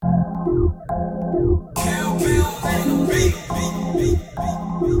Young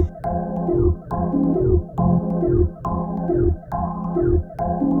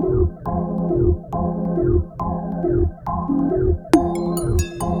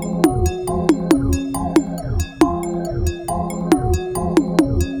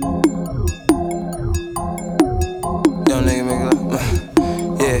nigga make it up.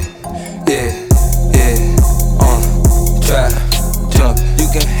 Trap, jump. You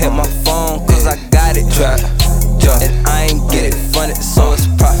can hit my phone, cause I got it. Trap, jump. And I ain't get it funded, so it's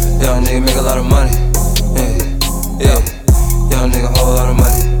profit. Young nigga make a lot of money. Young nigga whole lot of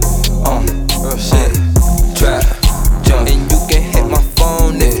money. Real shit. Trap, jump. And you can hit my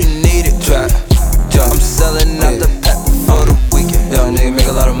phone if you need it. Trap, jump. I'm selling out the pack before the weekend. Young nigga make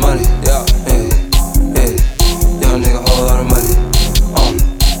a lot of money. Young nigga whole lot of money.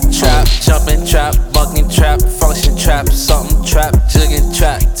 Trap, jumpin', trap, bucking, trap, function, trap, something, trap, jigging,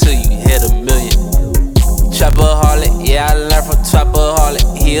 trap, till you hit a million. Trapaholic, yeah, I learned from Trapaholic.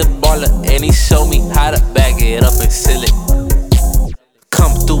 He a baller, and he showed me how to bag it up and seal it.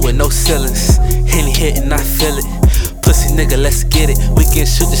 Come through with no ceilings, Henny hit and I feel it. Pussy nigga, let's get it. We can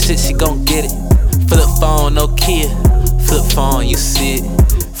shoot the shit, she gon' get it. Flip phone, no Kia. Flip phone, you see it.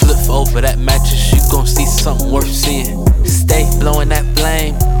 Flip over that mattress, you gon' see something worth seeing. Stay blowing that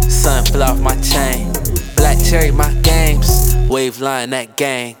flame, sun fell off my chain. Black cherry, my games, wave line, that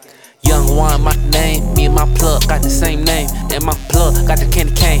gang. Young one, my name, me and my plug got the same name. And my plug got the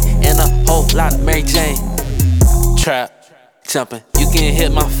candy cane, and a whole lot of Mary Jane. Trap, jumpin', you can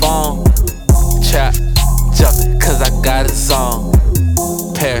hit my phone. Trap, jumpin', cause I got a song.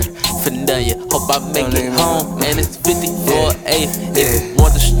 Paraphernalia, hope I make it home. And it's 54 8 if you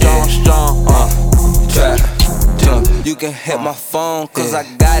want the strong. Trap, jump. You can hit my phone, cause I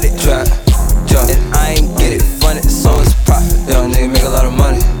got it. Trap, jump. And I ain't get it funded, so it's profit. Young nigga make a lot of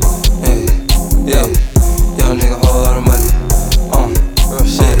money. Young nigga whole lot of money. Real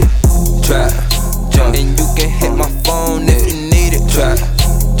shit. Trap, jump. And you can hit my phone if you need it. Trap,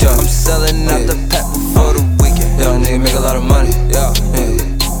 jump. I'm selling out the pack before the weekend. Young nigga make a lot of money.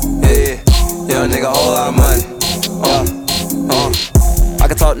 Young nigga whole lot of money. I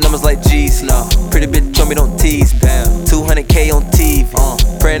can talk numbers like G's. No. Pretty bitch on me, don't tease me. 200K on TV.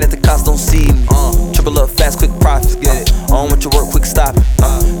 Praying that the cops don't see me. Triple up fast, quick profits. Get it. I don't want your work, quick stop it.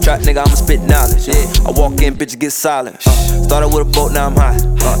 Trap nigga, I'ma spit knowledge. I walk in, bitches get silent. Started with a boat, now I'm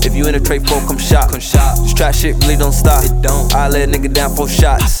hot. If you in a trade folk, come shop. This trap shit really don't stop. I let a nigga down 4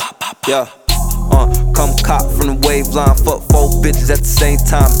 shots. Come cop from the wave line. Fuck 4 bitches at the same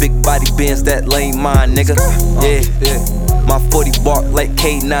time. Big body Benz, that lane mine, nigga. My 40 bark like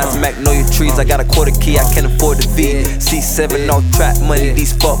K9s, Magnolia trees. I got a quarter key, I can't afford the V. C7 all trap money,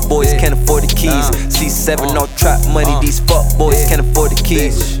 these fuck boys can't afford the keys. C7 all trap money, these fuck boys can't afford the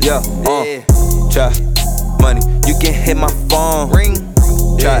keys. Trap money, you can hit my phone.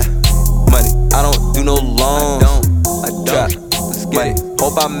 Trap money, I don't do no loans. I trap money,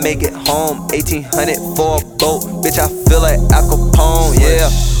 hope I make it home. 1800 for a boat, bitch, I feel like Al Capone,